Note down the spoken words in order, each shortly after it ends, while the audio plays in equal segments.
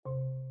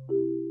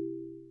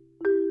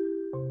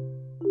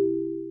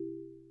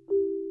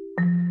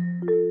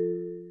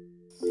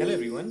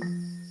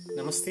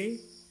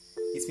Namaste,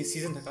 it's me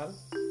Season Thakal.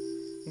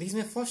 This is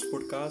my first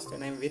podcast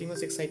and I am very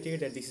much excited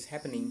that this is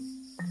happening.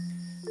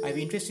 I have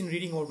interest in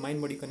reading about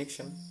mind-body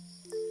connection.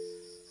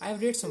 I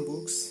have read some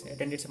books,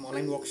 attended some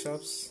online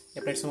workshops,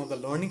 applied some of the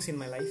learnings in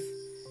my life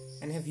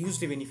and have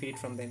hugely benefited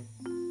from them.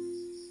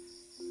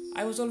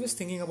 I was always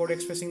thinking about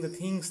expressing the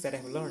things that I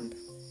have learned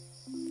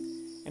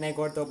and I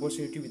got the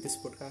opportunity with this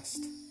podcast.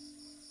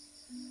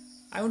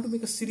 I want to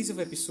make a series of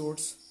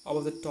episodes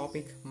about the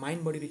topic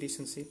mind-body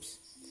relationships.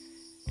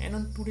 And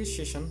on today's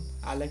session,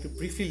 I'd like to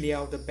briefly lay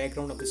out the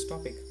background of this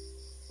topic.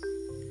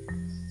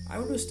 I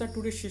want to start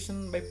today's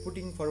session by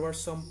putting forward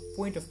some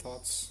point of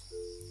thoughts.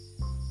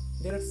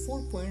 There are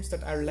 4 points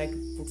that I would like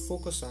to put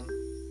focus on.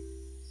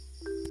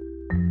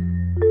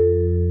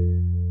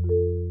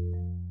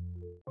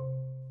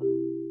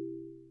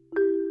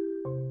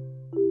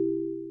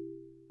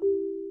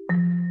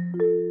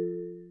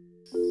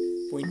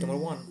 Point number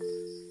 1.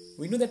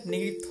 We know that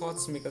negative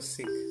thoughts make us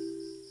sick.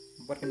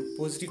 But can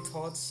positive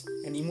thoughts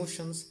and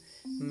emotions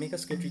make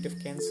us get rid of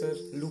cancer,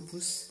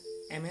 lupus,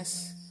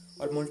 MS,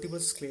 or multiple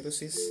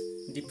sclerosis,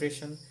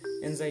 depression,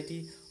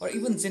 anxiety, or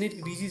even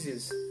genetic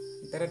diseases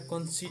that are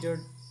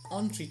considered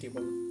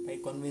untreatable by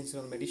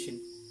conventional medicine?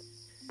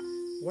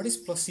 What is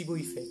placebo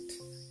effect?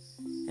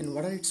 And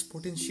what are its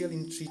potential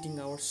in treating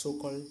our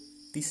so-called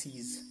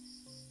disease?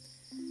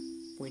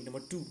 Point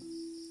number 2.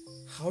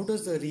 How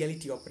does the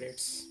reality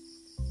operates?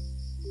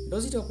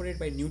 Does it operate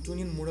by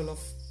Newtonian model of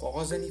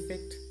cause and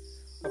effect?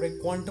 Or a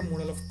quantum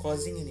model of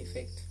causing an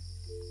effect?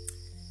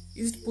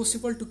 Is it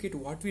possible to get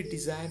what we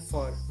desire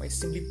for by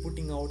simply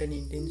putting out an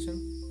intention?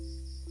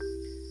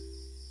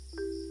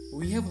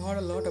 We have heard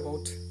a lot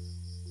about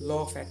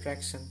law of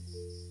attraction.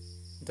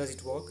 Does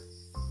it work?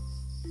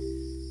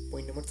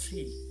 Point number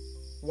 3.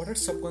 What are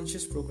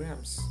subconscious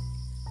programs?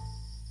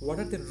 What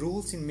are the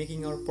roles in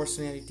making our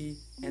personality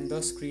and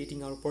thus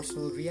creating our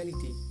personal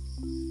reality?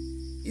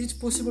 Is it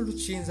possible to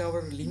change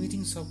our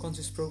limiting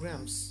subconscious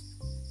programs?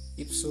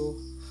 If so,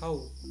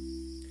 how?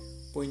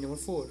 Point number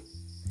 4.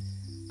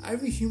 Are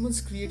we humans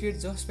created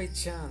just by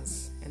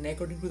chance and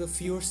according to the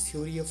fierce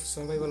theory of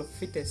survival of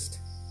fittest?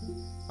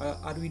 Or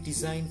are we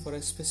designed for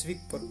a specific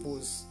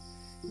purpose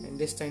and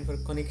destined for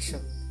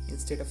connection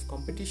instead of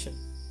competition?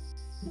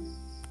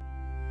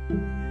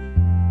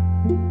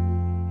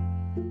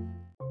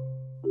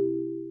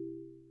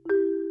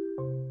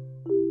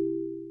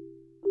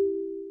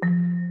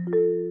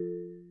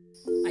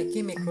 I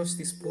came across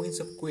these points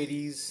of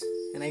queries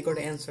and I got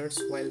answers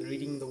while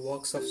reading the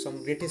works of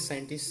some greatest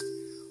scientists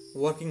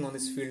working on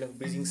this field of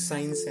bridging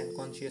science and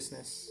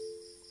consciousness.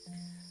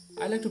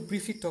 I'd like to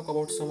briefly talk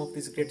about some of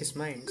these greatest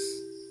minds.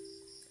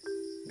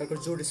 Dr.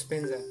 Joe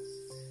Dispenza.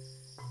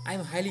 I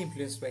am highly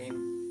influenced by him.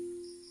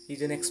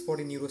 He's an expert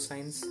in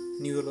neuroscience,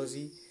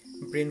 neurology,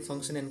 brain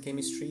function and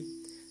chemistry,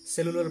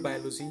 cellular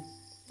biology,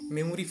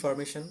 memory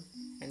formation,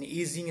 and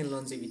aging and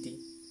longevity.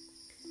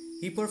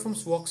 He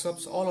performs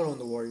workshops all around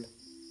the world.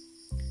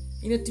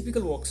 In a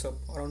typical workshop,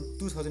 around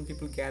 2,000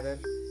 people gather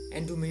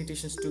and do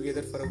meditations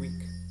together for a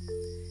week.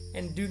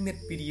 And during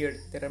that period,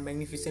 there are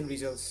magnificent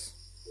results.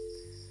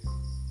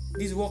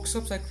 These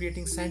workshops are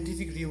creating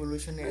scientific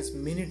revolution as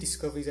many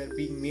discoveries are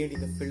being made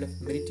in the field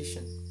of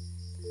meditation.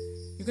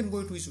 You can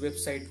go to his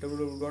website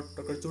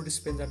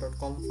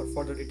www.drjoedispenza.com for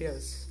further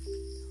details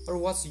or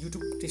watch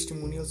YouTube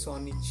testimonials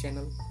on his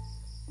channel.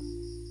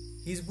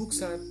 His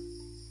books are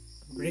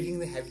Breaking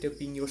the Habit of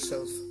Being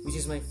Yourself, which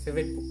is my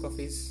favorite book of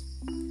his.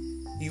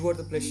 You Are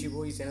the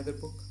Placebo is another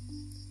book.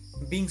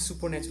 Being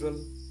Supernatural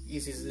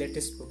is his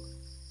latest book.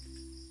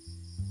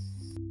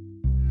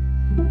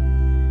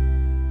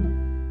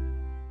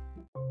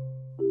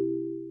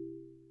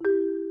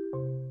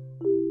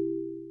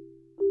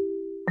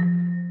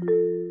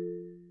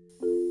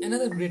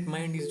 Another great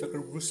mind is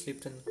Dr. Bruce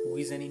Lipton, who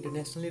is an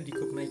internationally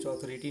recognized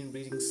authority in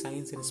bridging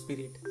science and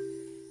spirit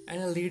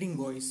and a leading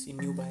voice in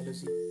new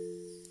biology.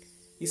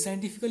 He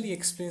scientifically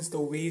explains the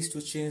ways to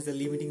change the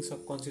limiting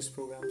subconscious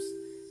programs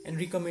and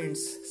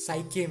recommends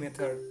Psyche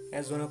method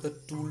as one of the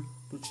tools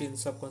to change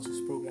subconscious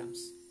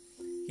programs.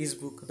 His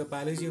book, The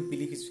Biology of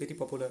Belief, is very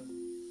popular.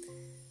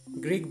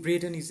 Greg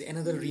Braden is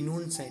another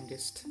renowned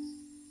scientist.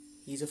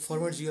 He is a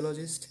former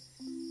geologist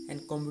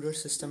and computer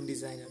system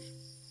designer.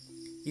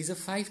 He is a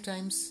 5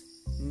 times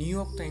New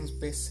York Times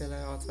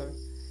bestseller author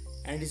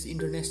and is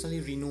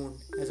internationally renowned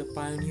as a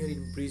pioneer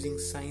in bridging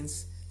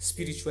science,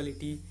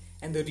 spirituality,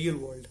 and the real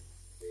world.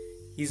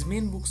 His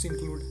main books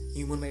include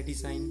Human by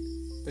Design,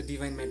 The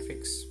Divine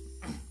Matrix.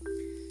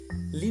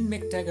 Lynn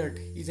McTaggart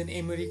is an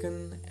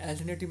American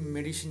alternative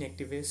medicine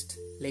activist,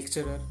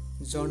 lecturer,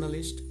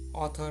 journalist,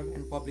 author,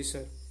 and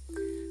publisher.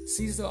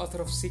 She is the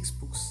author of 6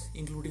 books,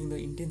 including The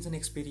Intention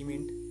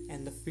Experiment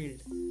and The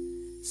Field.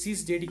 She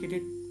is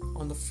dedicated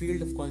on the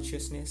field of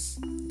consciousness,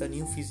 the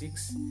new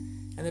physics,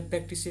 and the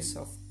practices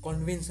of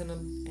conventional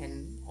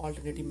and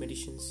alternative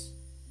medicines.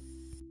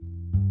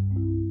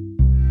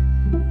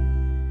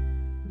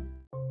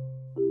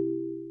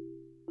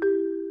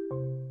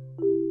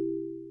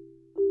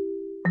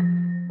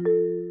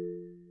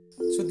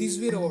 these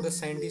were about the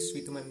scientists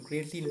with whom I'm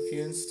greatly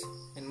influenced,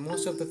 and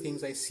most of the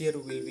things I share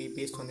will be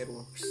based on their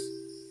works.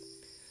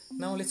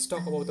 Now let's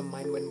talk about the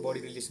mind and body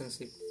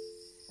relationship.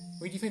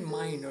 We define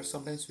mind, or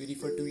sometimes we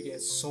refer to it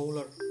as soul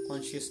or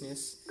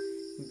consciousness,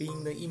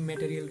 being the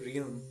immaterial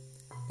realm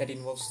that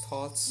involves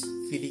thoughts,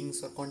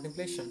 feelings, or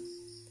contemplation,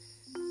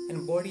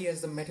 and body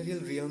as the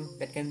material realm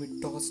that can be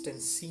touched and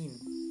seen.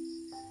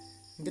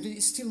 There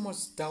is still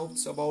much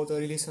doubts about the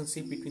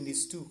relationship between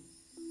these two.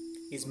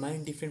 Is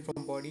mind different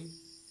from body,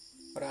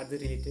 or are they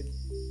related?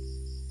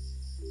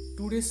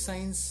 Today's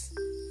science,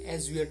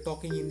 as we are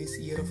talking in this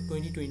year of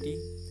 2020,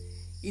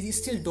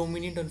 is still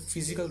dominant on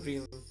physical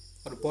realm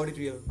or body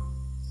realm.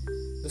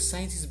 The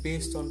science is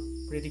based on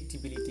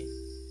predictability.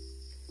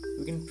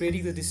 We can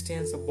predict the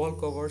distance a ball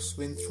covers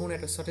when thrown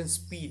at a certain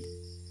speed.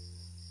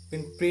 We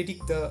can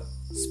predict the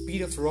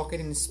speed of rocket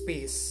in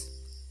space,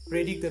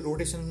 predict the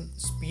rotation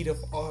speed of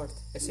Earth,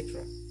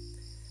 etc.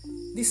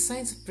 This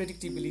science of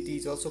predictability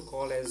is also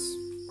called as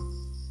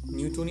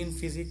Newtonian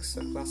physics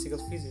or classical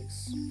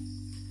physics.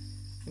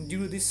 And due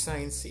to this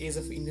science, age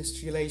of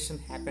industrialization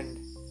happened,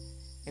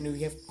 and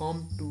we have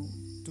come to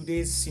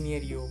today's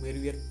scenario where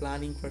we are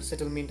planning for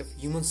settlement of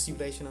human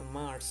civilization on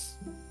Mars.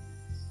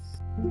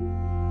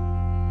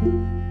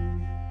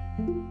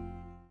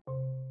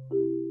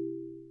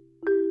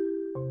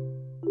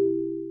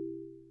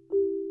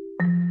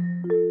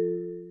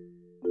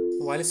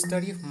 While a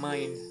study of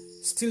mind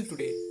still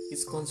today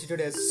is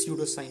considered as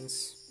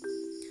pseudoscience,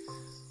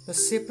 the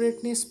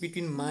separateness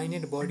between mind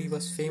and body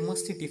was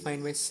famously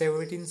defined by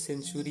 17th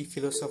century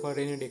philosopher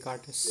René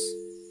Descartes.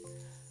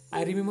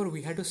 I remember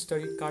we had to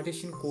study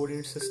Cartesian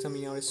coordinate system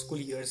in our school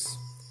years.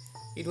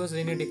 It was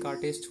René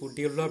Descartes who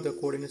developed the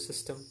coordinate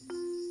system,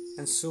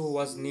 and so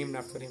was named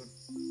after him.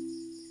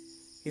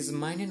 His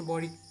mind and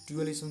body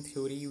dualism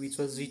theory, which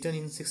was written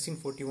in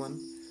 1641,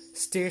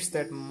 states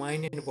that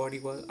mind and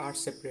body are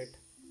separate.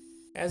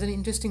 As an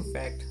interesting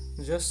fact,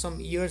 just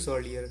some years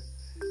earlier,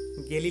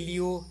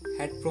 Galileo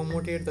had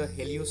promoted the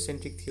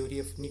heliocentric theory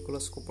of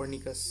Nicolaus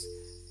Copernicus,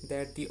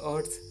 that the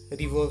earth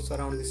revolves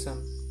around the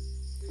sun.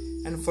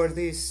 And for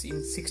this, in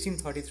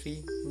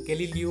 1633,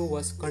 Galileo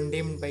was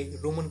condemned by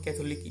Roman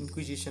Catholic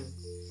Inquisition.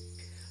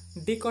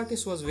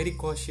 Descartes was very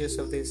cautious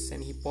of this,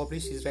 and he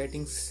published his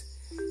writings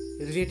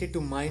related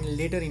to mind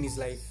later in his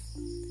life.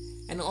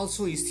 And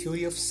also his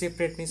theory of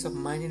separateness of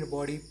mind and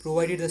body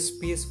provided the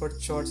space for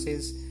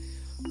churches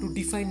to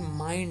define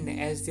mind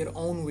as their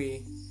own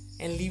way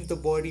and leave the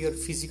body or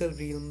physical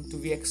realm to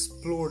be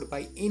explored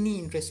by any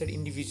interested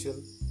individual.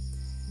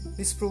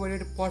 This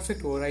provided a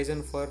perfect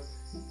horizon for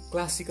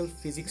classical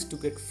physics to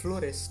get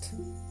flourished,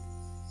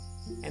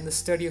 and the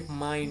study of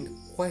mind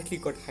quietly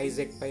got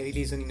hijacked by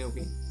religion in a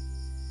way.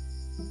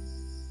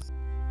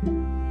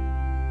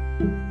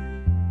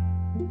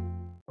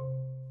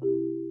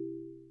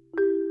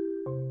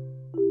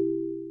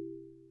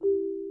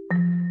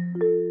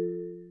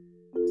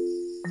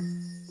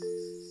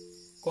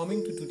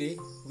 Coming to today,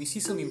 we see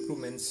some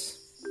improvements.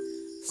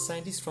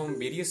 Scientists from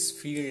various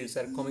fields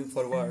are coming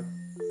forward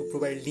to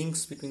provide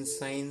links between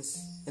science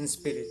and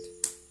spirit.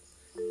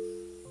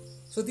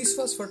 So this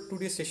was for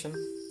today's session.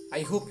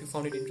 I hope you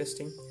found it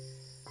interesting.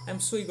 I'm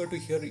so eager to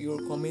hear your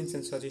comments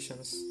and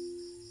suggestions.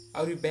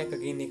 I'll be back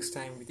again next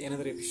time with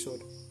another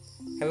episode.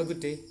 Have a good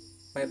day.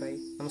 Bye bye.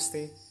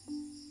 Namaste.